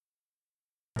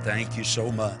Thank you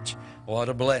so much. What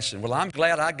a blessing. Well, I'm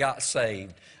glad I got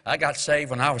saved. I got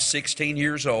saved when I was 16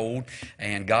 years old,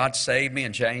 and God saved me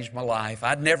and changed my life.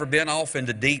 I'd never been off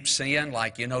into deep sin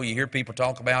like, you hear people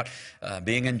talk about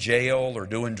being in jail or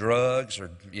doing drugs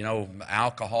or,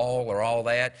 alcohol or all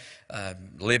that,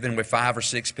 living with 5 or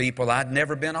 6 people. I'd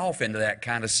never been off into that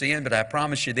kind of sin, but I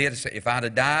promise you this, if I'd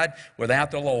have died without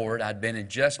the Lord, I'd been in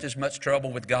just as much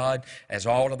trouble with God as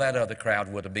all of that other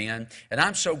crowd would have been. And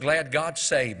I'm so glad God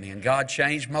saved me and God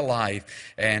changed my life,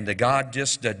 and God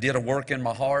just did a work in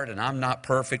my heart. And I'm not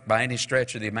perfect by any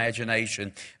stretch of the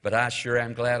imagination, but I sure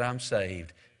am glad I'm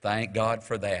saved. Thank God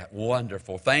for that.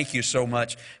 Wonderful. Thank you so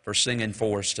much for singing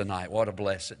for us tonight. What a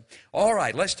blessing. All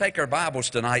right, let's take our Bibles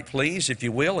tonight, please, if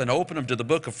you will, and open them to the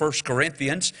book of 1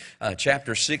 Corinthians,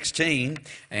 chapter 16.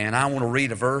 And I want to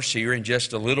read a verse here in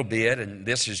just a little bit, and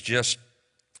this is just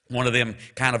one of them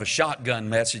kind of a shotgun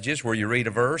messages where you read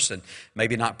a verse and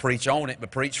maybe not preach on it, but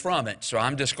preach from it. So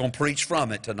I'm just going to preach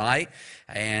from it tonight.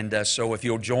 And so if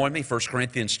you'll join me, 1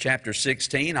 Corinthians chapter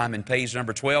 16, I'm in page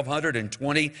number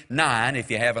 1229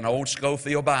 if you have an old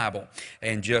Schofield Bible.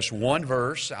 And just one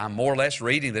verse, I'm more or less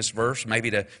reading this verse maybe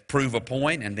to prove a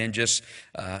point and then just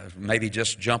maybe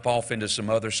just jump off into some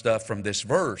other stuff from this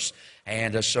verse.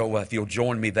 And so if you'll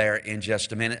join me there in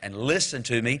just a minute and listen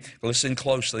to me, listen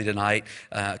closely tonight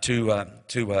to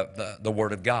the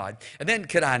Word of God. And then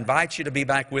could I invite you to be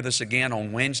back with us again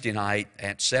on Wednesday night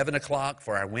at 7 o'clock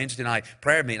for our Wednesday night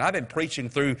prayer meeting. I've been preaching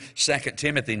through 2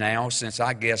 Timothy now since,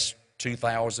 I guess,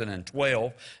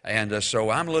 2012, and so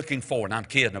I'm looking forward, and I'm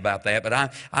kidding about that, but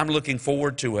I'm looking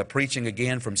forward to preaching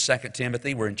again from 2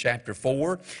 Timothy. We're in chapter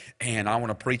 4, and I want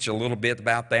to preach a little bit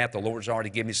about that. The Lord's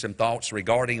already given me some thoughts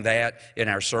regarding that in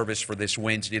our service for this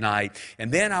Wednesday night.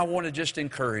 And then I want to just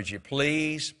encourage you,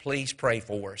 please pray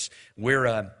for us.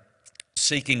 We're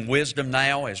seeking wisdom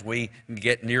now as we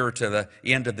get nearer to the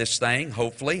end of this thing,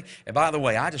 hopefully. And by the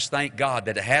way, I just thank God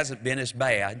that it hasn't been as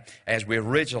bad as we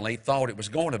originally thought it was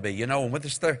going to be. When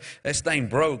this thing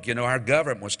broke, our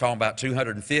government was talking about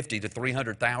 250 to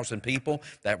 300,000 people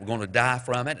that were going to die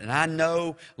from it. And I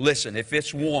know, listen, if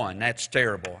it's one, that's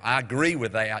terrible. I agree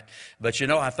with that. But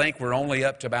I think we're only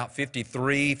up to about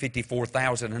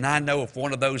 54,000. And I know if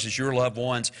one of those is your loved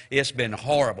ones, it's been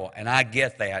horrible. And I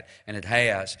get that, and it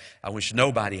has. I wish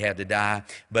nobody had to die,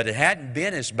 but it hadn't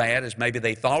been as bad as maybe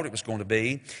they thought it was going to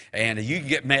be. And you can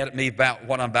get mad at me about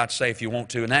what I'm about to say if you want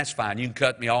to, and that's fine. You can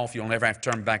cut me off. You'll never have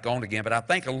to turn me back on again. But I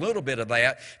think a little bit of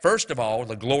that, first of all,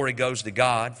 the glory goes to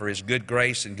God for His good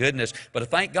grace and goodness. But I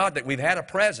thank God that we've had a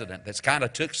president that's kind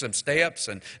of took some steps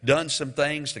and done some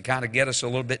things to kind of get us a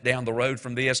little bit down the road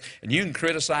from this. And you can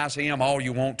criticize him all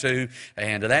you want to,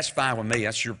 and that's fine with me.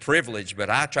 That's your privilege. But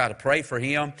I try to pray for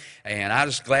him, and I'm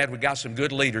just glad we got some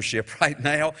good leadership right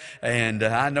now, and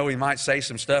I know he might say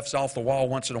some stuff's off the wall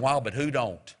once in a while, but who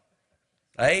don't?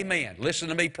 Amen. Listen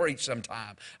to me preach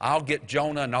sometime. I'll get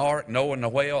Jonah and the ark, Noah and the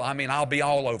whale. I'll be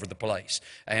all over the place.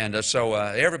 And so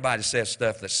everybody says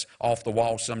stuff that's off the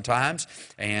wall sometimes,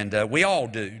 and we all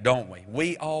do, don't we?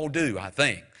 We all do, I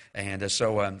think. And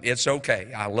so it's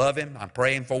okay. I love him. I'm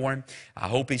praying for him. I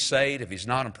hope he's saved. If he's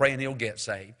not, I'm praying he'll get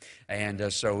saved.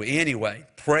 And so anyway,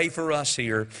 pray for us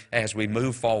here as we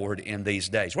move forward in these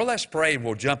days. Well, let's pray and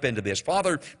we'll jump into this.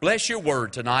 Father, bless your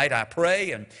word tonight, I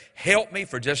pray, and help me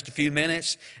for just a few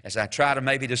minutes as I try to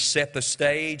maybe just set the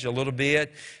stage a little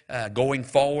bit going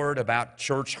forward about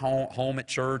church, home at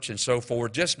church and so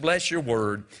forth. Just bless your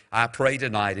word, I pray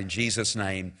tonight in Jesus'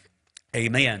 name.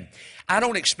 Amen. I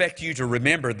don't expect you to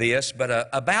remember this, but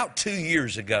about 2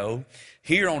 years ago,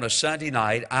 here on a Sunday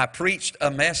night, I preached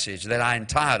a message that I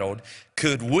entitled,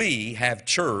 "Could We Have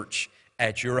Church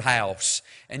at Your House?"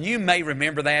 And you may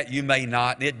remember that, you may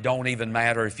not. It don't even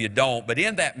matter if you don't. But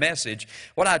in that message,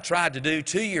 what I tried to do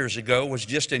 2 years ago was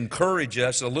just encourage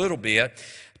us a little bit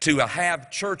to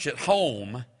have church at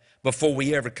home before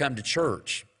we ever come to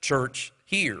church. Church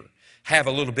here. Have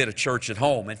a little bit of church at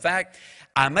home. In fact,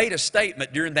 I made a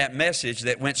statement during that message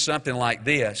that went something like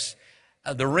this.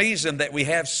 The reason that we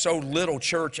have so little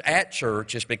church at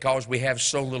church is because we have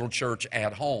so little church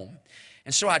at home.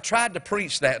 And so I tried to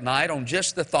preach that night on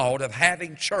just the thought of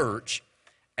having church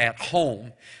at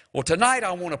home. Well, tonight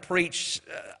I want to preach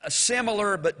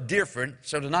similar but different.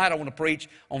 So tonight I want to preach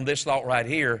on this thought right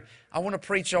here. I want to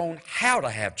preach on how to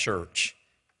have church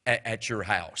at your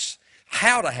house.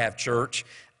 How to have church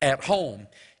at home.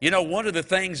 One of the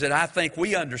things that I think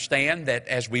we understand that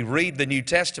as we read the New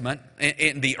Testament,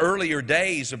 in the earlier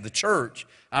days of the church,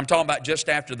 I'm talking about just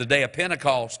after the day of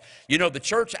Pentecost, the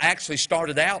church actually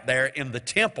started out there in the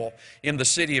temple in the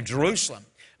city of Jerusalem.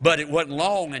 But it wasn't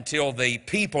long until the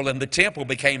people in the temple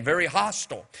became very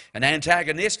hostile and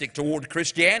antagonistic toward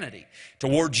Christianity,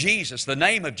 toward Jesus, the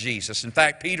name of Jesus. In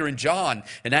fact, Peter and John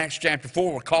in Acts chapter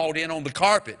 4 were called in on the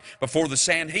carpet before the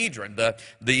Sanhedrin,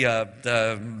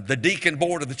 the deacon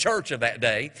board of the church of that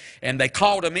day. And they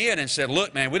called them in and said,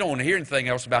 look, man, we don't want to hear anything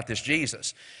else about this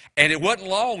Jesus. And it wasn't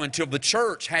long until the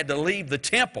church had to leave the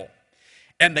temple.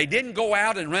 And they didn't go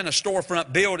out and rent a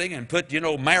storefront building and put,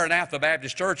 Maranatha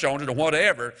Baptist Church on it or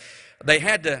whatever. They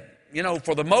had to,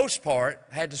 for the most part,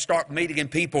 had to start meeting in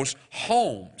people's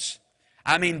homes.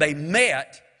 I mean, they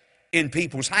met in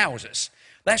people's houses.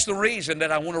 That's the reason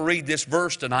that I want to read this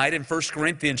verse tonight in 1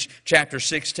 Corinthians chapter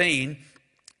 16.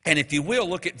 And if you will,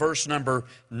 look at verse number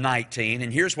 19.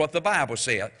 And here's what the Bible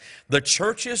said. The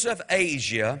churches of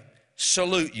Asia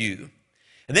salute you.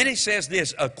 And then he says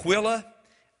this, Aquila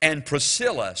and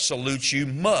Priscilla salute you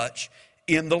much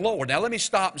in the Lord. Now let me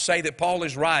stop and say that Paul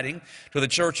is writing to the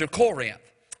church of Corinth.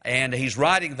 And he's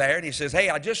writing there and he says, hey,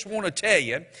 I just want to tell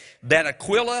you that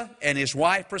Aquila and his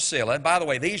wife Priscilla, and by the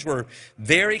way, these were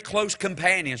very close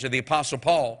companions of the Apostle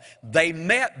Paul. They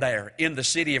met there in the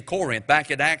city of Corinth. Back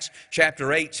in Acts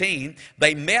chapter 18,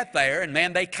 they met there and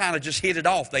man, they kind of just hit it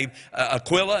off.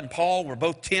 Aquila and Paul were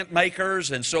both tent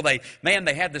makers, and so they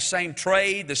had the same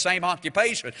trade, the same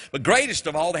occupation. But greatest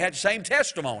of all, they had the same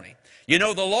testimony.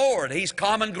 The Lord, He's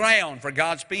common ground for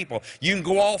God's people. You can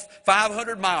go off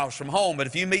 500 miles from home, but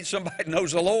if you meet somebody who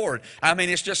knows the Lord,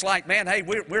 it's just like, man, hey,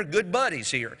 we're good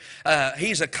buddies here.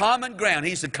 He's a common ground.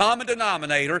 He's the common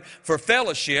denominator for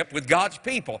fellowship with God's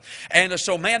people. And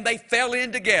so, man, they fell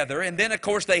in together, and then, of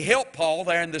course, they helped Paul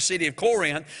there in the city of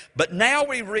Corinth. But now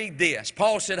we read this.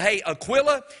 Paul said, hey,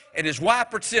 Aquila and his wife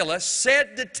Priscilla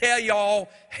said to tell y'all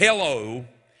hello.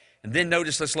 And then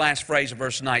notice this last phrase of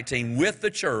verse 19, with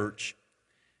the church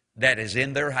that is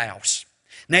in their house.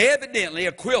 Now evidently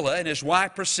Aquila and his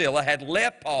wife Priscilla had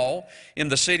left Paul in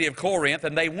the city of Corinth,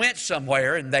 and they went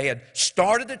somewhere and they had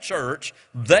started a church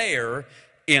there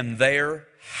in their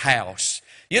house.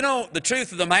 The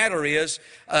truth of the matter is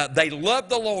they loved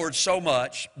the Lord so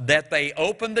much that they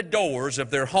opened the doors of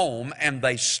their home and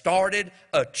they started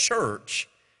a church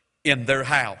in their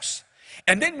house.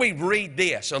 And then we read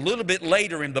this a little bit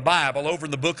later in the Bible, over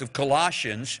in the book of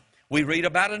Colossians, we read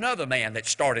about another man that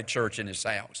started church in his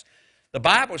house. The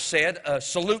Bible said,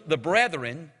 salute the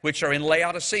brethren which are in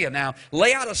Laodicea. Now,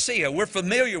 Laodicea, we're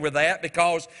familiar with that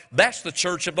because that's the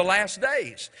church of the last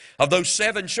days. Of those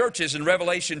 7 churches in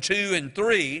Revelation 2 and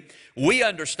 3, we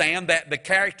understand that the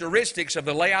characteristics of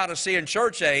the Laodicean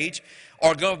church age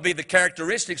are going to be the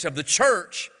characteristics of the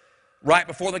church right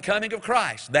before the coming of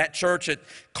Christ. That church that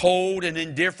cold and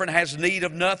indifferent, has need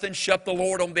of nothing, shut the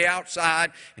Lord on the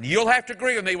outside. And you'll have to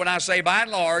agree with me when I say, by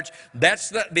and large, that's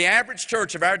the average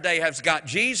church of our day has got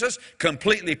Jesus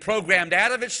completely programmed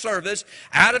out of its service,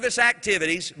 out of its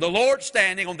activities, the Lord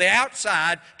standing on the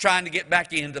outside trying to get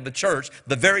back into the church,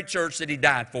 the very church that He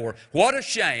died for. What a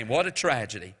shame, what a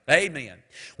tragedy. Amen.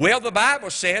 Well, the Bible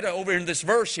said over in this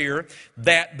verse here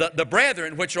that the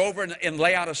brethren which are over in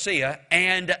Laodicea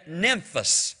and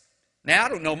Nymphas. Now, I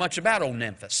don't know much about old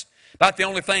Nymphas. About the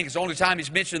only thing, it's the only time he's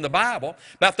mentioned in the Bible,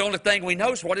 about the only thing we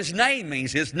know is what his name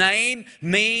means. His name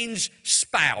means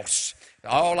spouse.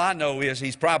 All I know is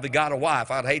he's probably got a wife.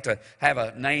 I'd hate to have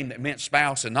a name that meant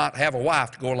spouse and not have a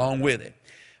wife to go along with it.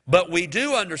 But we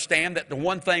do understand that the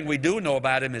one thing we do know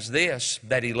about him is this,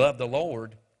 that he loved the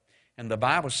Lord. And the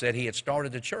Bible said he had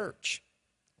started a church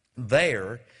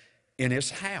there in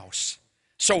his house.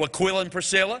 So Aquila and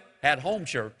Priscilla had home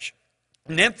church.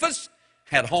 Nymphas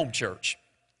had home church.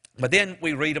 But then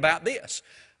we read about this.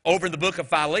 Over in the book of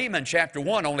Philemon, chapter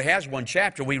 1, only has one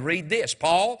chapter, we read this.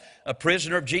 Paul, a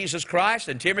prisoner of Jesus Christ,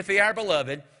 and Timothy, our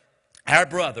beloved, our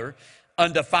brother,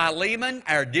 unto Philemon,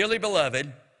 our dearly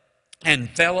beloved, and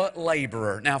fellow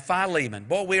laborer. Now, Philemon,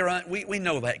 boy, we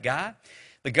know that guy.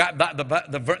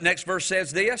 The next verse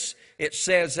says this. It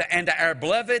says, and our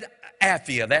beloved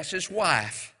Apphia, that's his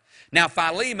wife. Now,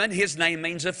 Philemon, his name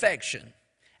means affection.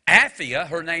 Apphia,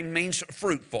 her name means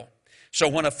fruitful. So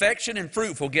when affection and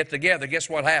fruitful get together, guess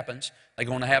what happens? They're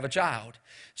going to have a child.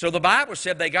 So the Bible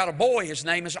said they got a boy. His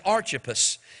name is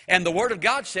Archippus. And the Word of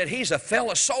God said he's a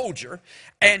fellow soldier.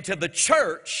 And to the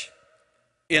church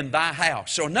in thy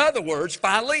house. So in other words,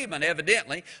 Philemon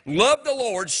evidently loved the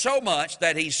Lord so much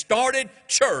that he started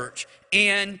church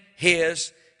in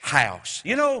his house.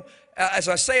 As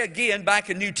I say again, back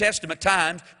in New Testament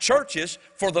times, churches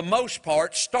for the most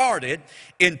part, started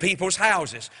in people's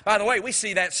houses. By the way, we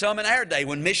see that some in our day.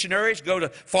 When missionaries go to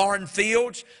foreign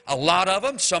fields, a lot of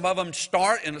them, some of them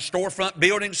start in a storefront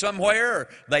building somewhere, or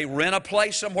they rent a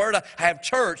place somewhere to have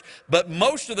church. But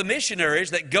most of the missionaries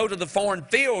that go to the foreign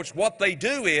fields, what they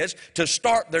do is, to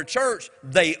start their church,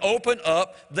 they open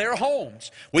up their homes.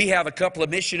 We have a couple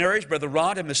of missionaries, Brother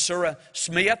Ron and Miss Surah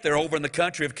Smith. They're over in the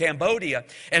country of Cambodia,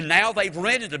 and now they've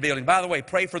rented a building. By the way,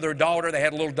 pray for their daughter. They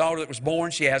had a little daughter that was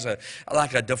born. She has a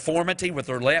deformity with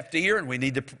her left ear, and we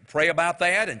need to pray about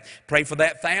that and pray for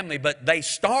that family. But they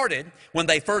started, when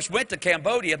they first went to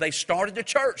Cambodia, they started a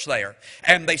church there.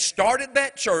 And they started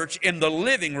that church in the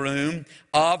living room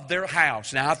of their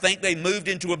house. Now, I think they moved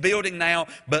into a building now,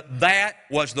 but that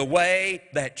was the way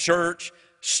that church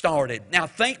started. Now,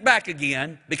 think back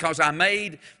again, because I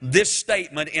made this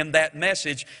statement in that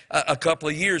message a couple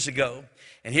of years ago.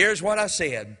 And here's what I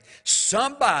said.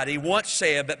 Somebody once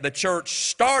said that the church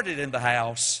started in the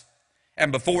house,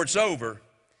 and before it's over,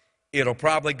 it'll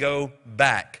probably go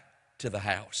back to the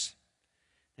house.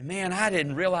 And man, I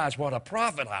didn't realize what a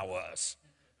prophet I was.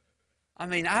 I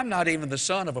mean, I'm not even the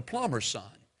son of a plumber's son.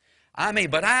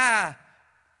 But I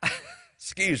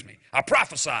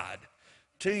prophesied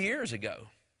 2 years ago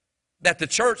that the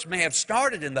church may have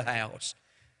started in the house,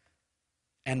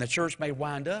 and the church may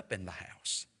wind up in the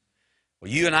house. Well,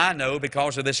 you and I know,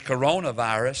 because of this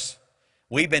coronavirus,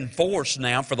 we've been forced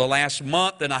now for the last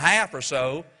month and a half or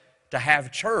so to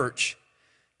have church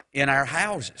in our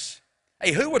houses.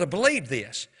 Hey, who would have believed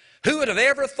this? Who would have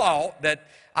ever thought that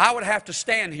I would have to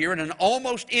stand here in an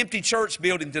almost empty church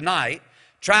building tonight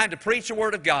trying to preach the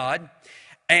Word of God,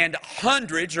 and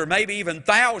hundreds or maybe even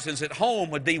thousands at home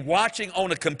would be watching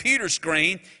on a computer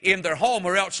screen in their home,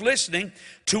 or else listening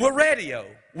to a radio?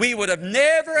 We would have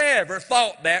never, ever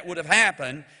thought that would have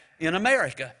happened in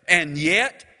America. And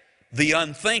yet, the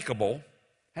unthinkable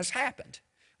has happened.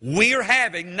 We're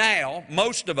having now,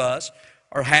 most of us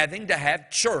are having to have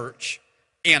church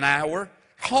in our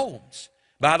homes.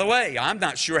 By the way, I'm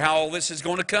not sure how all this is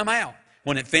going to come out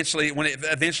when it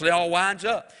eventually all winds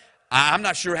up. I'm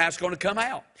not sure how it's going to come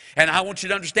out. And I want you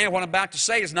to understand what I'm about to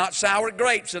say is not sour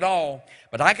grapes at all.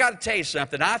 But I got to tell you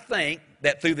something. I think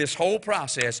that through this whole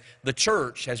process, the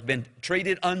church has been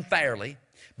treated unfairly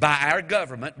by our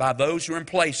government, by those who are in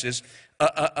places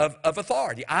of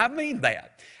authority. I mean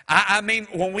that. I mean,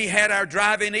 when we had our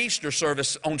drive-in Easter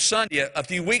service on Sunday a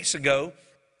few weeks ago,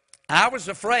 I was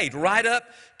afraid, right up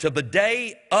to the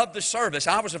day of the service,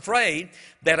 I was afraid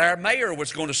that our mayor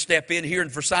was going to step in here in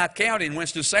Forsyth County in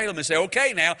Winston-Salem and say,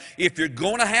 okay, now, if you're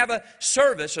going to have a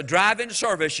service, a drive-in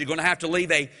service, you're going to have to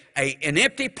leave an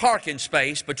empty parking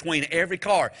space between every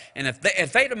car. And if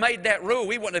they'd have made that rule,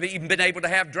 we wouldn't have even been able to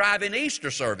have drive-in Easter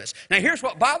service. Now, here's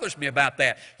what bothers me about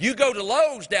that. You go to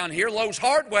Lowe's down here, Lowe's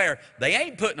Hardware, they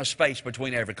ain't putting a space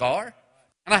between every car.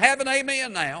 And I have an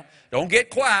amen now. Don't get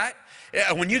quiet.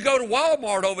 When you go to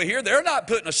Walmart over here, they're not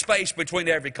putting a space between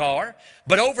every car.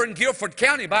 But over in Guilford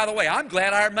County, by the way, I'm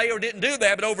glad our mayor didn't do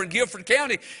that, but over in Guilford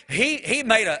County, he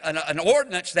made an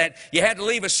ordinance that you had to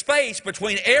leave a space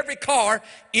between every car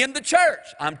in the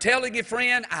church. I'm telling you,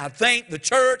 friend, I think the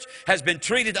church has been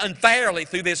treated unfairly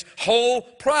through this whole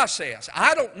process.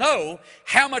 I don't know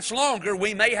how much longer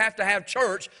we may have to have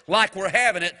church like we're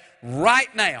having it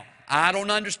right now. I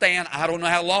don't understand. I don't know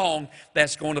how long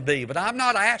that's going to be. But I'm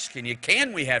not asking you,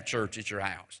 can we have church at your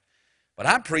house? But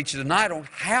I'm preaching tonight on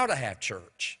how to have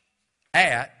church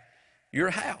at your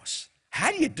house. How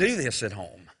do you do this at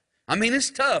home? I mean, it's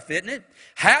tough, isn't it?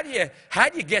 How do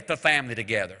you get the family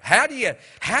together?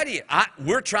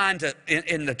 We're trying to,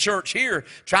 in the church here,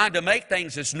 trying to make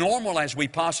things as normal as we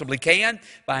possibly can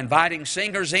by inviting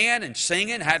singers in and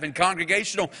singing, having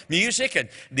congregational music, and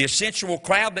the essential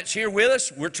crowd that's here with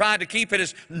us. We're trying to keep it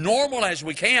as normal as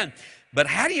we can. But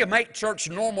how do you make church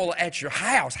normal at your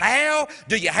house? How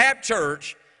do you have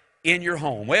church in your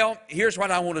home? Well, here's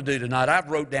what I want to do tonight. I've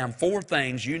wrote down 4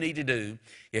 things you need to do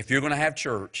if you're going to have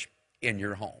church in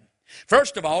your home.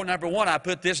 First of all, number 1, I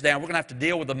put this down. We're going to have to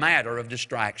deal with the matter of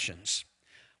distractions.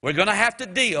 We're going to have to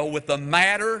deal with the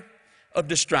matter of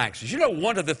distractions. You know,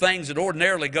 one of the things that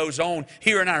ordinarily goes on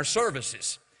here in our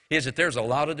services is that there's a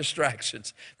lot of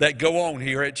distractions that go on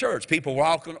here at church. People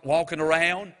walking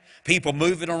around, people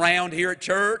moving around here at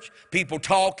church, people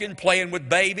talking, playing with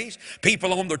babies,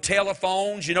 people on their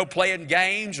telephones, playing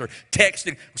games or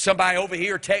texting somebody over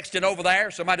here, texting over there,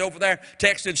 somebody over there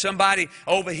texting somebody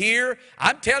over here.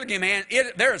 I'm telling you, man,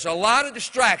 there's a lot of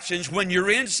distractions when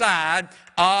you're inside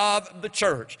of the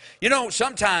church. You know,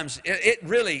 sometimes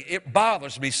it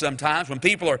bothers me sometimes when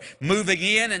people are moving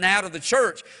in and out of the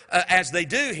church as they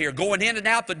do here, going in and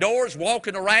out the doors,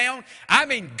 walking around. I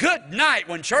mean, good night.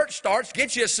 When church starts,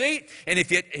 get you a seat, and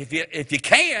if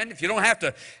you don't have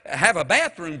to have a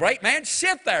bathroom break, man,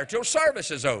 sit there till service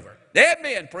is over.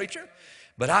 Amen, preacher.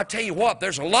 But I'll tell you what,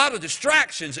 there's a lot of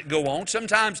distractions that go on.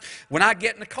 Sometimes when I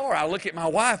get in the car, I look at my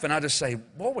wife and I just say,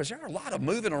 boy, was there a lot of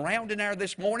moving around in there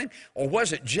this morning? Or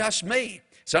was it just me?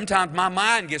 Sometimes my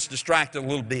mind gets distracted a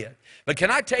little bit. But can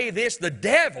I tell you this? The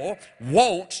devil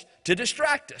wants to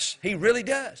distract us. He really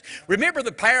does. Remember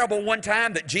the parable one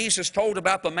time that Jesus told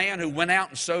about the man who went out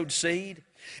and sowed seed?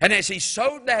 And as he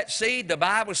sowed that seed, the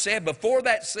Bible said before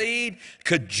that seed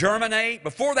could germinate,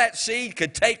 before that seed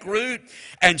could take root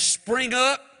and spring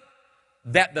up,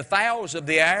 that the fowls of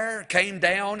the air came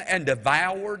down and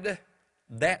devoured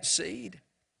that seed.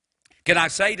 Can I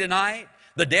say tonight,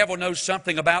 the devil knows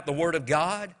something about the Word of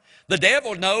God? The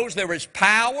devil knows there is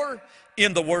power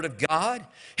in the Word of God.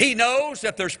 He knows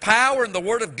that there's power in the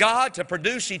Word of God to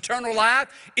produce eternal life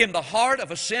in the heart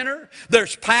of a sinner.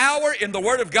 There's power in the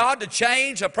Word of God to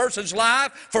change a person's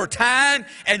life for time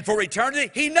and for eternity.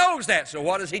 He knows that. So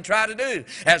what does he try to do?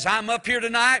 As I'm up here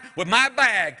tonight with my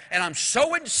bag and I'm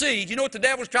sowing seed, you know what the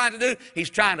devil's trying to do? He's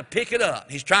trying to pick it up.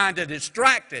 He's trying to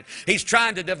distract it. He's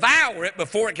trying to devour it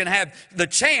before it can have the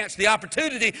chance, the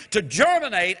opportunity to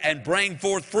germinate and bring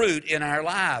forth fruit in our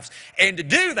lives. And to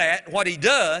do that, what he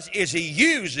does is he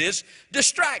uses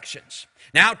distractions.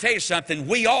 Now, I'll tell you something.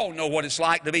 We all know what it's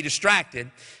like to be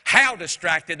distracted, how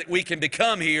distracted that we can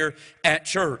become here at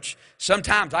church.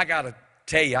 Sometimes I got to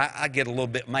tell you, I get a little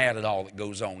bit mad at all that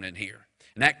goes on in here.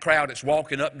 And that crowd that's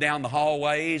walking up and down the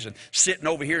hallways and sitting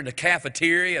over here in the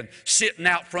cafeteria and sitting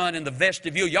out front in the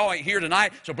vestibule. Y'all ain't here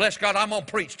tonight, so bless God, I'm going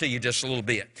to preach to you just a little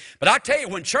bit. But I tell you,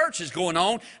 when church is going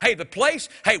on,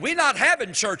 we're not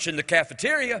having church in the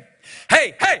cafeteria.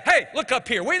 Hey, look up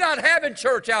here. We're not having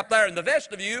church out there in the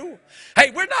vestibule.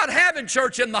 Hey, we're not having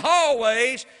church in the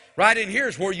hallways. Right in here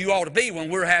is where you ought to be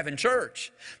when we're having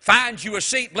church. Find you a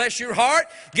seat, bless your heart,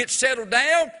 get settled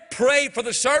down, pray for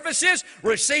the services,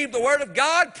 receive the Word of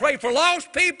God, pray for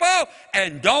lost people,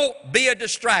 and don't be a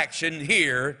distraction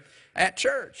here at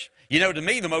church. You know, to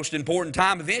me, the most important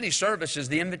time of any service is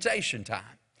the invitation time.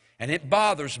 And it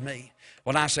bothers me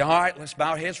when I say, all right, let's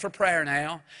bow our heads for prayer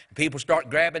now. And people start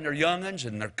grabbing their young'uns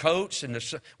and their coats in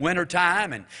the winter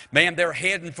time, and man, they're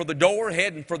heading for the door,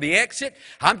 heading for the exit.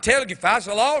 I'm telling you, if I was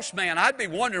a lost man, I'd be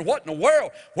wondering what in the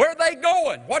world, where are they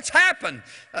going? What's happened?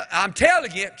 I'm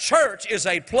telling you, church is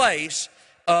a place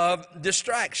of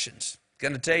distractions.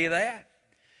 Going to tell you that?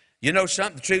 You know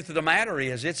something, the truth of the matter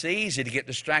is it's easy to get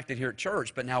distracted here at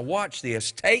church, but now watch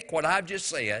this. Take what I've just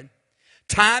said,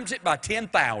 times it by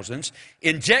 10,000s,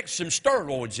 inject some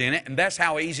steroids in it, and that's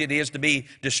how easy it is to be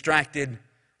distracted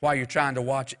while you're trying to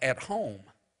watch at home.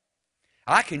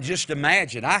 I can just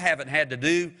imagine. I haven't had to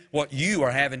do what you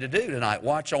are having to do tonight,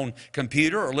 watch on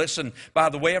computer or listen by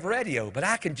the way of radio, but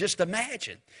I can just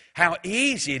imagine how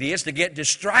easy it is to get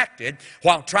distracted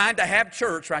while trying to have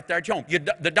church right there at home.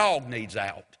 The dog needs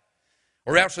out,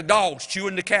 or else the dog's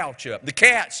chewing the couch up, the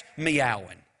cat's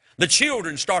meowing. The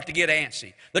children start to get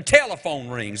antsy. The telephone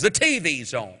rings. The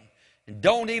TV's on. And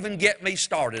don't even get me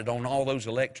started on all those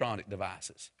electronic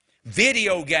devices.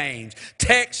 Video games,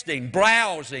 texting,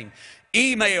 browsing,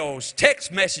 emails,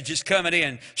 text messages coming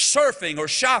in, surfing or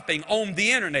shopping on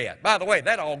the internet. By the way,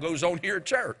 that all goes on here at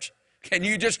church. Can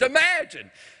you just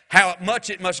imagine how much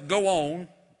it must go on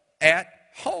at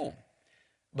home?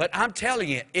 But I'm telling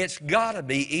you, it's got to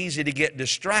be easy to get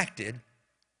distracted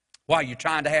while you're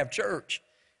trying to have church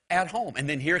at home. And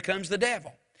then here comes the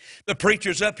devil. The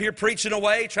preacher's up here preaching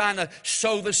away, trying to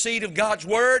sow the seed of God's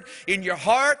Word in your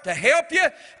heart to help you.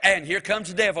 And here comes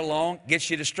the devil along, gets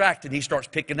you distracted. He starts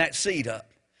picking that seed up.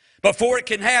 Before it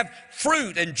can have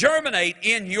fruit and germinate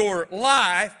in your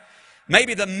life,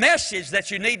 maybe the message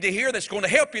that you need to hear that's going to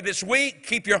help you this week,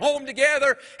 keep your home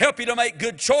together, help you to make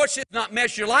good choices, not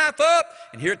mess your life up.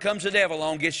 And here comes the devil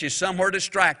along, gets you somewhere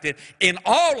distracted in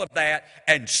all of that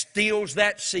and steals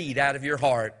that seed out of your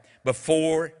heart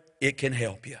before it can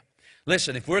help you.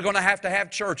 Listen, if we're going to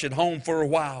have church at home for a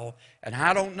while, and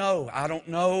I don't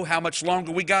know how much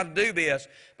longer we got to do this,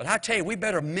 but I tell you, we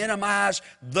better minimize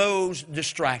those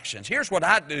distractions. Here's what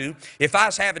I'd do if I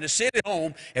was having to sit at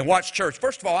home and watch church.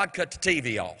 First of all, I'd cut the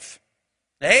TV off.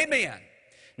 Amen.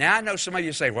 Now, I know some of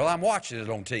you say, well, I'm watching it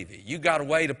on TV. You got a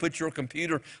way to put your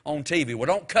computer on TV. Well,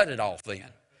 don't cut it off then.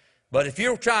 But if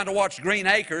you're trying to watch Green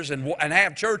Acres and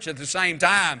have church at the same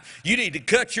time, you need to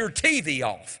cut your TV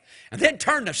off and then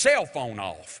turn the cell phone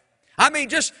off. I mean,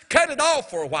 just cut it off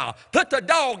for a while. Put the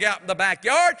dog out in the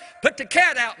backyard. Put the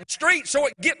cat out in the street so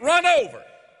it can get run over.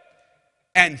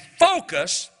 And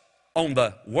focus on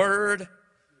the Word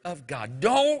of God.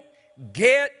 Don't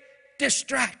get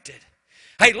distracted.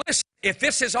 Hey, listen, if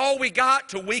this is all we got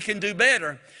till we can do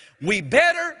better, we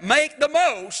better make the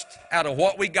most out of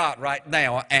what we got right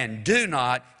now and do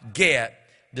not get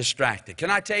distracted.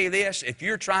 Can I tell you this? If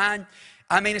you're trying,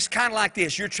 it's kind of like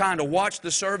this. You're trying to watch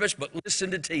the service but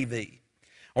listen to TV.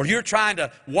 Or you're trying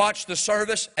to watch the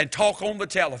service and talk on the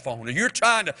telephone. Or you're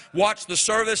trying to watch the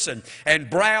service and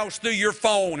browse through your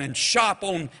phone and shop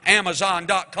on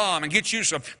Amazon.com and get you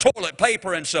some toilet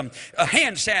paper and some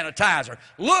hand sanitizer.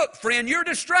 Look, friend, you're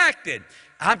distracted.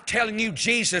 I'm telling you,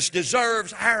 Jesus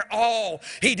deserves our all.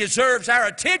 He deserves our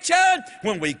attention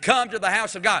when we come to the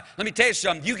house of God. Let me tell you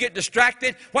something. You get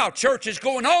distracted while church is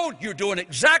going on, you're doing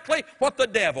exactly what the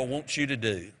devil wants you to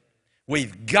do.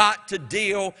 We've got to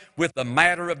deal with the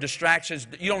matter of distractions.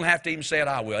 You don't have to even say it,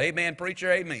 I will. Amen,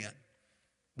 preacher, amen.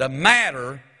 The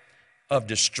matter of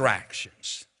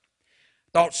distractions.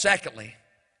 Thought secondly,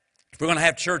 if we're going to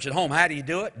have church at home, how do you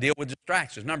do it? Deal with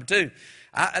distractions. Number two,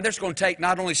 there's going to take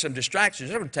not only some distractions,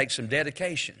 there's going to take some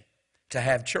dedication to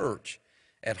have church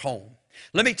at home.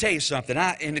 Let me tell you something,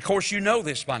 and of course you know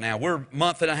this by now. We're a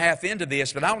month and a half into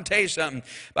this, but I want to tell you something.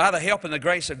 By the help and the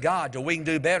grace of God, till we can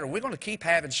do better, we're going to keep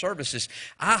having services.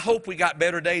 I hope we got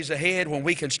better days ahead when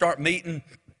we can start meeting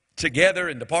together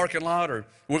in the parking lot, or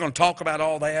we're going to talk about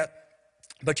all that.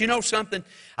 But you know something?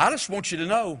 I just want you to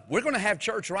know we're going to have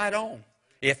church right on.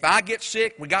 If I get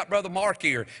sick, we got Brother Mark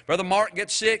here. Brother Mark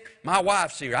gets sick, my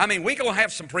wife's here. We're going to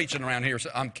have some preaching around here.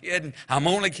 So I'm kidding. I'm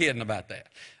only kidding about that.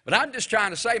 But I'm just trying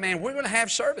to say, man, we're going to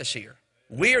have service here.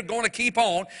 We are going to keep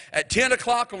on at 10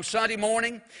 o'clock on Sunday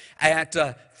morning, at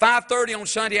 5:30 on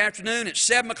Sunday afternoon, at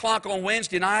 7 o'clock on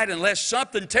Wednesday night, unless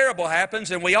something terrible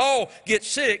happens and we all get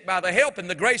sick. By the help and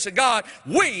the grace of God,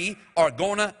 we are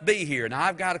going to be here. Now,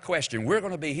 I've got a question. We're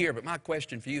going to be here, but my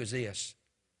question for you is this.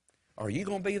 Are you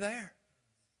going to be there?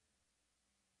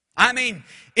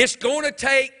 It's going to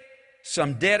take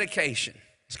some dedication.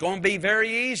 It's going to be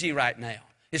very easy right now.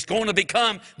 It's going to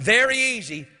become very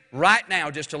easy right now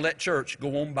just to let church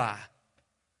go on by.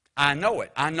 I know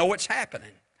it. I know it's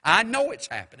happening. I know it's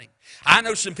happening. I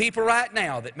know some people right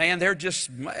now that, they're just,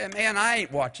 I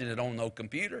ain't watching it on no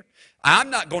computer.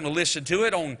 I'm not going to listen to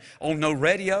it on no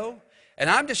radio. And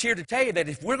I'm just here to tell you that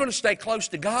if we're going to stay close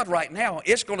to God right now,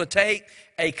 it's going to take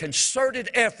a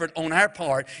concerted effort on our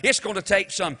part. It's going to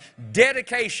take some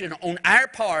dedication on our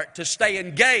part to stay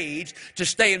engaged, to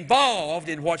stay involved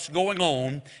in what's going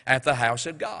on at the house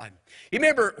of God. You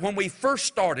remember when we first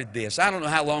started this, I don't know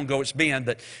how long ago it's been,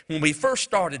 but when we first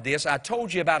started this, I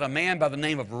told you about a man by the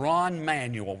name of Rahm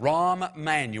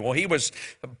Emanuel. He was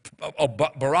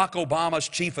Barack Obama's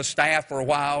chief of staff for a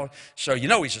while, so you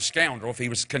know he's a scoundrel if he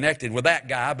was connected with that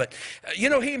guy. But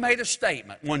he made a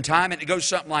statement one time, and it goes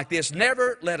something like this: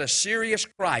 never let a serious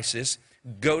crisis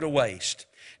go to waste.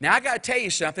 Now, I got to tell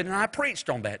you something, and I preached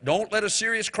on that. Don't let a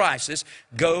serious crisis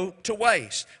go to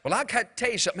waste. Well, I've got to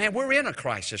tell you something, we're in a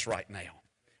crisis right now.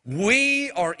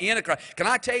 We are in a crisis. Can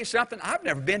I tell you something? I've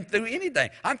never been through anything.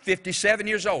 I'm 57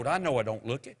 years old. I know I don't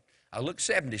look it. I look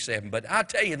 77, but I'll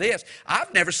tell you this,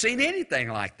 I've never seen anything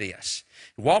like this.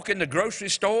 You walk in the grocery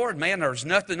store, and there's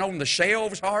nothing on the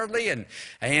shelves hardly, and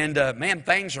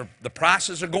the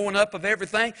prices are going up of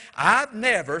everything. I've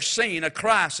never seen a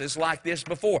crisis like this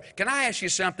before. Can I ask you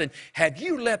something? Have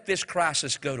you let this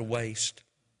crisis go to waste?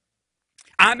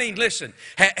 Listen,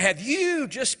 have you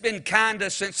just been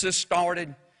since this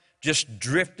started, just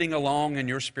drifting along in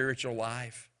your spiritual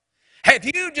life? Have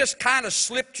you just kind of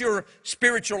slipped your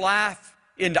spiritual life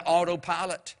into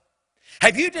autopilot?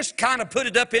 Have you just kind of put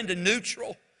it up into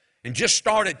neutral and just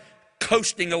started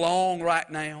coasting along right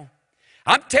now?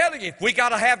 I'm telling you, if we got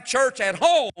to have church at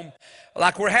home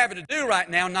like we're having to do right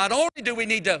now, not only do we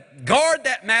need to guard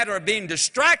that matter of being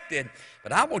distracted,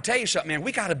 but I'm going to tell you something,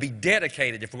 we got to be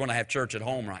dedicated if we're going to have church at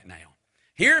home right now.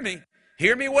 Hear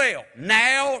me well.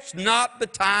 Now's not the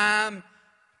time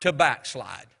to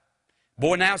backslide.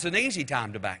 Boy, now's an easy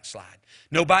time to backslide.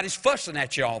 Nobody's fussing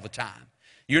at you all the time.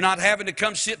 You're not having to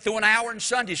come sit through an hour in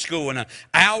Sunday school and an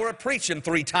hour of preaching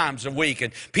 3 times a week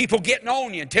and people getting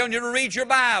on you and telling you to read your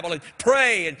Bible and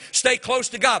pray and stay close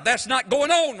to God. That's not going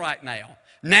on right now.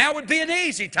 Now would be an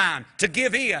easy time to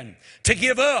give in, to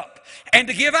give up, and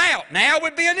to give out. Now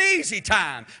would be an easy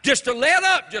time just to let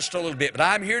up just a little bit. But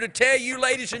I'm here to tell you,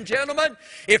 ladies and gentlemen,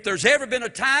 if there's ever been a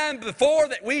time before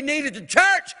that we needed the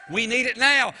church, we need it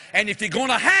now. And if you're going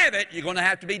to have it, you're going to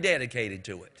have to be dedicated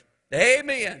to it.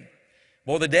 Amen.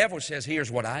 Boy, the devil says,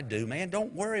 here's what I do. Man,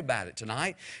 don't worry about it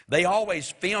tonight. They always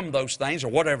film those things or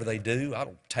whatever they do. I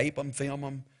don't tape them, film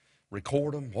them,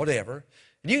 record them, whatever.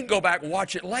 And you can go back and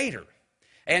watch it later.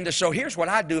 And so here's what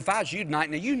I'd do if I was you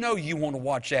tonight. Now, you know you want to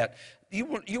watch that. You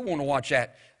want to watch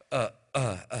that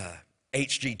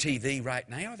HGTV right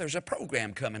now. There's a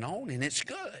program coming on, and it's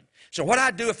good. So what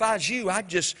I'd do if I was you, I'd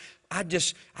just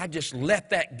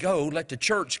let that go, let the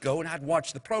church go, and I'd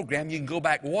watch the program. You can go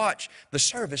back and watch the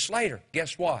service later.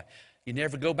 Guess what? You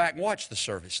never go back and watch the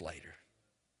service later.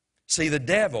 See, the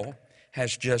devil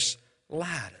has just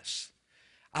lied us.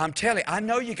 I'm telling you, I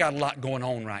know you got a lot going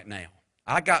on right now.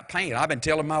 I got paint. I've been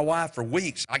telling my wife for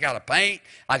weeks, I got to paint,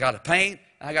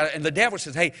 and the devil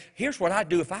says, hey, here's what I'd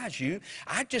do if I was you.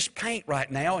 I'd just paint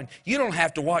right now, and you don't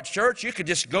have to watch church. You could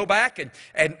just go back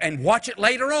and watch it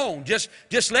later on. Just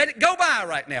let it go by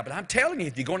right now. But I'm telling you,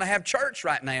 if you're going to have church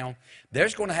right now,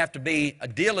 there's going to have to be a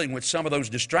dealing with some of those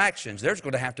distractions. There's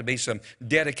going to have to be some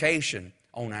dedication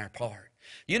on our part.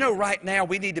 You know, right now,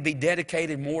 we need to be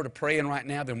dedicated more to praying right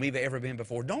now than we've ever been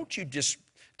before. Don't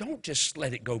just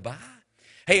let it go by.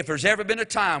 Hey, if there's ever been a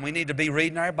time we need to be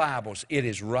reading our Bibles, it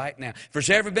is right now. If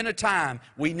there's ever been a time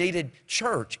we needed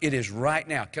church, it is right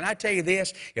now. Can I tell you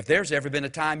this? If there's ever been a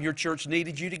time your church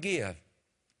needed you to give,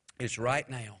 it's right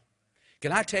now.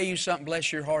 Can I tell you something,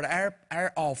 bless your heart?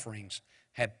 Our offerings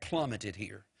have plummeted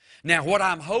here. Now, what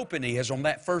I'm hoping is on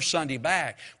that first Sunday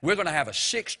back, we're going to have a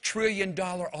 $6 trillion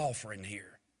offering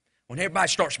here. When everybody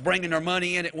starts bringing their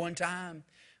money in at one time.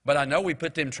 But I know we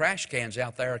put them trash cans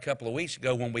out there a couple of weeks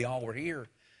ago when we all were here,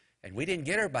 and we didn't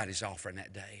get everybody's offering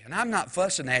that day. And I'm not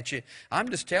fussing at you. I'm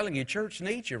just telling you, church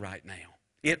needs you right now.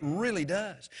 It really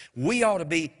does. We ought to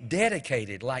be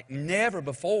dedicated like never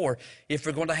before if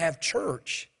we're going to have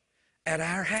church at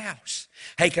our house.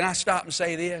 Hey, can I stop and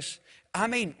say this? I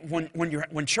mean,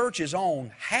 when church is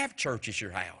on, have church at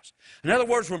your house. In other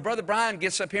words, when Brother Brian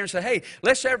gets up here and says, hey,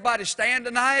 let's everybody stand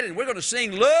tonight and we're going to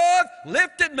sing Love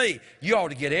Lifted Me. You ought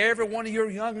to get every one of your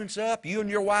young ones up. You and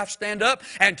your wife stand up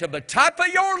and to the top of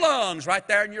your lungs right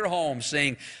there in your home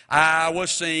sing, I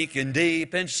was sinking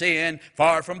deep in sin,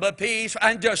 far from the peace,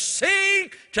 and just sing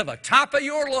to the top of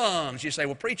your lungs. You say,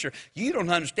 well, preacher, you don't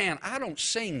understand. I don't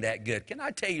sing that good. Can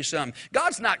I tell you something?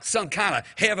 God's not some kind of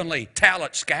heavenly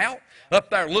talent scout up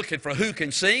there looking for who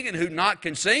can sing and who not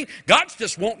can sing. God's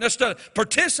just wanting us to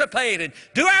participate and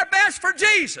do our best for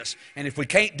Jesus. And if we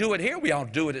can't do it here, we ought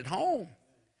to do it at home.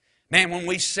 Man, when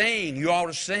we sing, you ought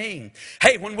to sing.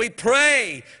 Hey, when we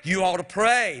pray, you ought to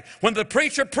pray. When the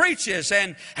preacher preaches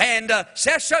and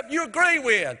says something you agree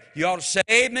with, you ought to say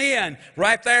amen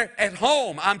right there at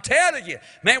home. I'm telling you,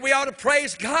 man, we ought to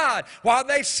praise God while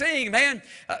they sing, man.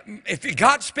 If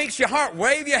God speaks to your heart,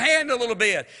 wave your hand a little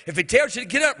bit. If He tells you to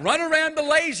get up, run around the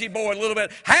lazy boy a little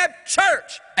bit. Have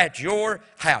church at your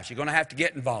house. You're going to have to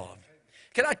get involved.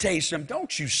 Can I tell you something?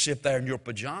 Don't you sit there in your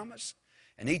pajamas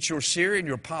and eat your cereal and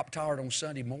your Pop-Tart on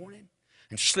Sunday morning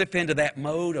and slip into that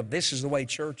mode of this is the way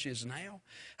church is now.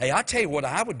 Hey, I'll tell you what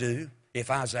I would do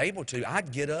if I was able to.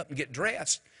 I'd get up and get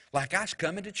dressed like I was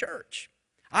coming to church.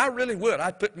 I really would.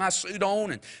 I'd put my suit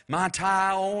on and my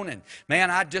tie on, and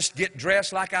man, I'd just get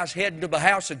dressed like I was heading to the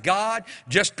house of God.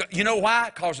 You know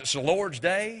why? Because it's the Lord's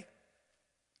day.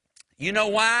 You know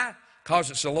why?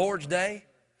 Because it's the Lord's day.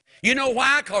 You know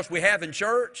why? Because we're having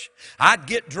church. I'd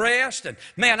get dressed and,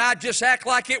 man, I'd just act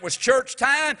like it was church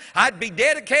time. I'd be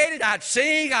dedicated. I'd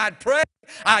sing. I'd pray.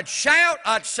 I'd shout.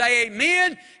 I'd say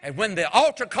amen. And when the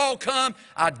altar call come,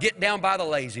 I'd get down by the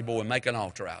lazy boy and make an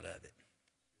altar out of it.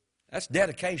 That's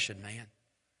dedication, man.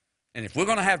 And if we're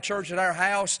going to have church at our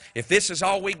house, if this is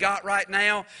all we got right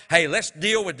now, hey, let's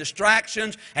deal with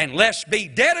distractions and let's be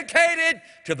dedicated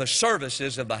to the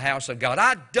services of the house of God.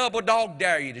 I double dog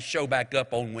dare you to show back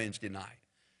up on Wednesday night.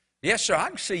 Yes, sir, I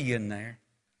can see you in there.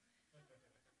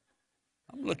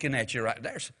 I'm looking at you right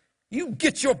there. You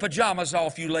get your pajamas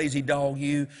off, you lazy dog,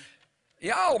 you.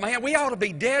 Y'all, man, we ought to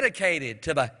be dedicated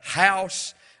to the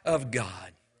house of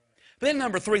God. Then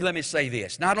number three, let me say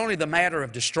this. Not only the matter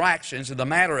of distractions and the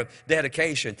matter of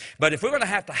dedication, but if we're going to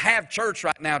have church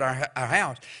right now at our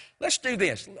house, let's do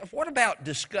this. What about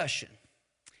discussion?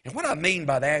 And what I mean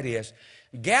by that is,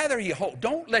 gather your whole,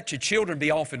 don't let your children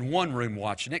be off in one room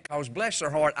watching it, because bless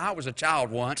their heart, I was a child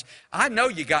once. I know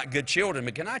you got good children,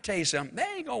 but can I tell you something? They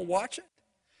ain't going to watch it.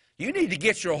 You need to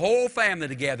get your whole family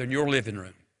together in your living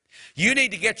room. You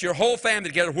need to get your whole family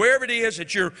together, wherever it is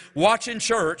that you're watching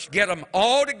church, get them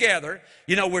all together.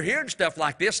 You know, we're hearing stuff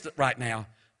like this right now.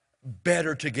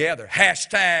 Better together.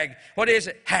 Hashtag, what is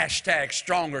it? Hashtag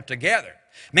stronger together.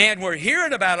 Man, we're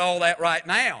hearing about all that right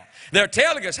now. They're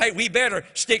telling us, hey, we better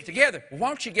stick together. Well, why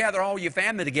don't you gather all your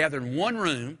family together in one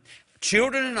room,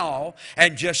 children and all,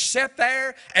 and just sit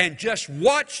there and just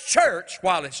watch church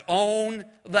while it's on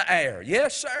the air.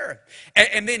 Yes, sir.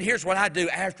 And then here's what I'd do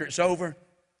after it's over.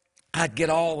 I'd get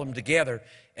all of them together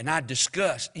and I'd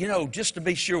discuss, just to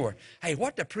be sure, hey,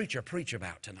 what did the preacher preach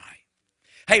about tonight?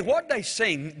 Hey, what they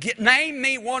sing? Name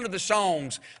me one of the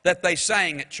songs that they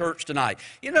sang at church tonight.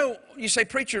 You say,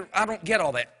 preacher, I don't get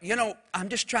all that. I'm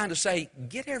just trying to say,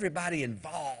 get everybody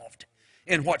involved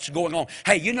in what's going on.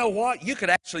 Hey, you know what? You could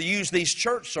actually use these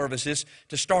church services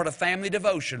to start a family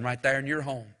devotion right there in your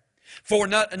home.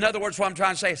 In other words, what I'm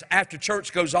trying to say is, after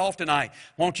church goes off tonight,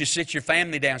 won't you sit your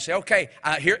family down and say, okay,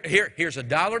 here's a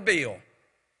dollar bill.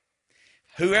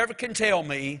 Whoever can tell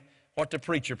me what the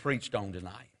preacher preached on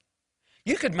tonight.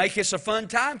 You could make this a fun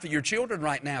time for your children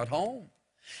right now at home.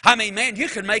 I mean, man, you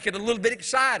could make it a little bit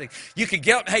exciting. You could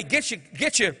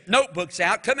get your notebooks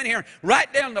out, come in here and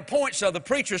write down the points of the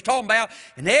preacher's talking about,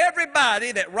 and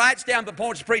everybody that writes down the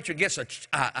points of the preacher gets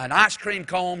an ice cream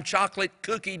cone, chocolate,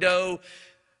 cookie dough,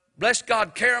 bless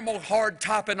God, caramel hard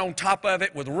topping on top of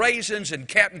it with raisins and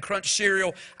Captain Crunch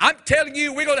cereal. I'm telling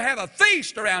you, we're going to have a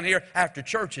feast around here after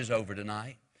church is over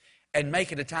tonight and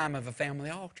make it a time of a family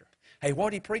altar. Hey,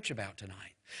 what did he preach about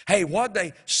tonight? Hey, what did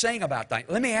they sing about tonight?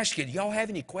 Let me ask you, do y'all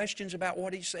have any questions about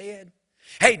what he said?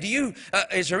 Hey,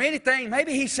 is there anything,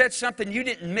 maybe he said something you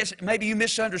didn't maybe you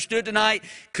misunderstood tonight.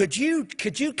 Could you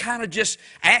kind of just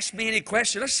ask me any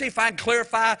questions? Let's see if I can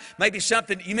clarify maybe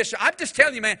something you missed. I'm just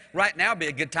telling you, man, right now would be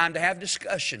a good time to have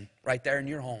discussion right there in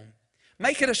your home.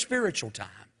 Make it a spiritual time.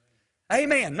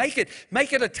 Amen. Make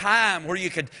it a time where you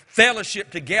could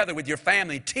fellowship together with your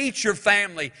family. Teach your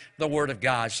family the Word of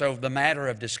God. So the matter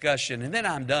of discussion, and then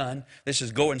I'm done. This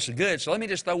is going so good. So let me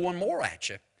just throw one more at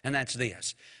you, and that's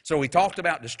this. So we talked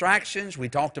about distractions. We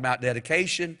talked about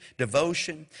dedication,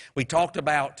 devotion. We talked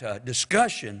about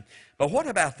discussion. But what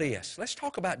about this? Let's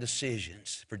talk about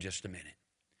decisions for just a minute.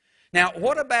 Now,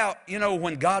 what about,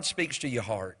 when God speaks to your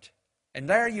heart, and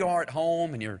there you are at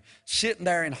home, and you're sitting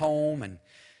there in home, and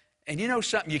you know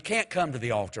something, you can't come to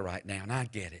the altar right now, and I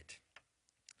get it.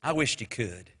 I wished you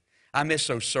could. I miss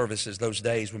those services, those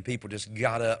days when people just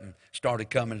got up and started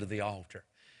coming to the altar.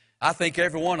 I think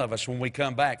every one of us, when we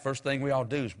come back, first thing we all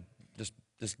do is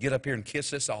just get up here and kiss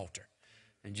this altar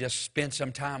and just spend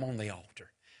some time on the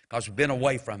altar because we've been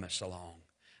away from it so long.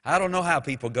 I don't know how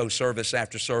people go service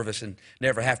after service and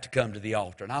never have to come to the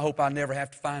altar, and I hope I never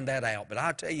have to find that out. But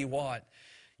I'll tell you what,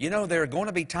 there are going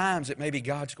to be times that maybe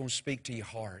God's going to speak to your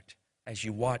heart as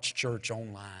you watch church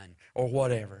online or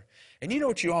whatever. And you know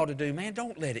what you ought to do, man?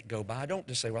 Don't let it go by. Don't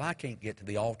just say, well, I can't get to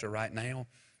the altar right now.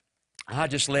 I'll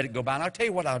just let it go by. And I'll tell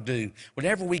you what I'll do.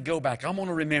 Whenever we go back, I'm going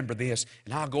to remember this,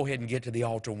 and I'll go ahead and get to the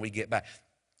altar when we get back.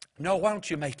 No, why don't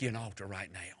you make you an altar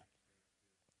right now?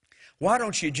 Why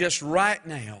don't you just right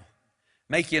now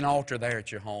make you an altar there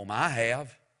at your home? I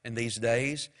have in these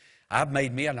days. I've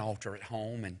made me an altar at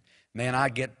home, and man, I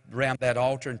get around that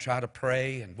altar and try to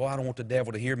pray, and boy, I don't want the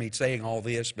devil to hear me saying all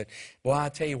this, but boy, I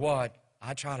tell you what,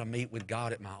 I try to meet with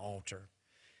God at my altar.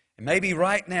 And maybe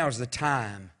right now is the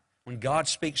time when God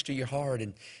speaks to your heart,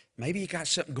 and maybe you got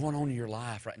something going on in your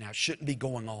life right now. It shouldn't be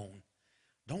going on.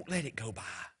 Don't let it go by.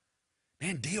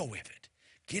 Man, deal with it.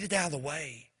 Get it out of the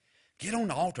way. Get on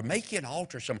the altar. Make you an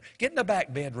altar somewhere. Get in the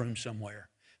back bedroom somewhere.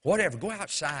 Whatever. Go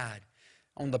outside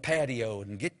on the patio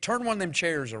and turn one of them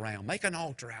chairs around. Make an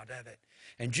altar out of it.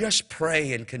 And just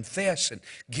pray and confess and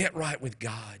get right with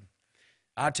God.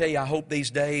 I tell you, I hope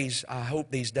these days,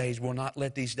 we'll not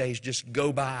let these days just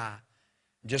go by.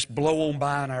 Just blow on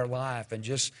by in our life and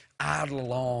just idle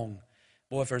along.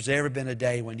 Boy, if there's ever been a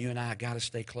day when you and I got to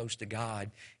stay close to God,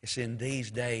 it's in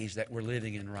these days that we're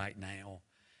living in right now.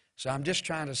 So I'm just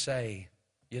trying to say,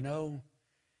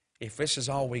 if this is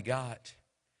all we got,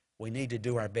 we need to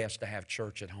do our best to have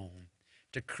church at home,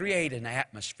 to create an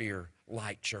atmosphere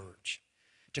like church,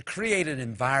 to create an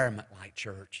environment like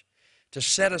church, to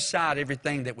set aside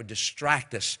everything that would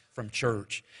distract us from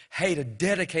church. Hey, to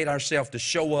dedicate ourselves to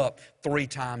show up 3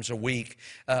 times a week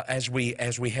as we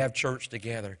have church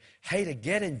together. Hey, to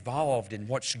get involved in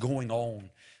what's going on.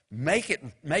 Make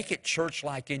it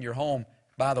church-like in your home.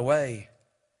 By the way,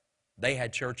 they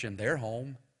had church in their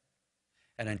home.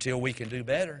 And until we can do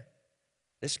better,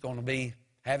 it's going to be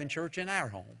having church in our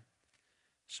home.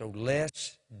 So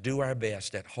let's do our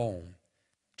best at home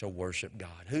to worship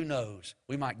God. Who knows?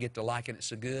 We might get to liking it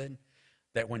so good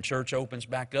that when church opens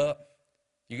back up,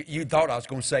 you thought I was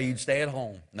going to say you'd stay at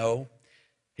home. No.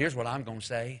 Here's what I'm going to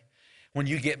say. When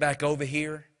you get back over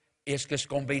here, it's just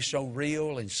going to be so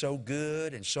real and so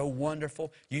good and so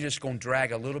wonderful. You're just going to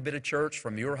drag a little bit of church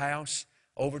from your house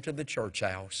over to the church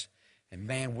house. And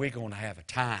man, we're going to have a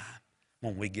time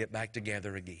when we get back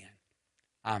together again.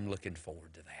 I'm looking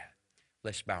forward to that.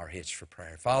 Let's bow our heads for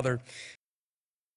prayer. Father,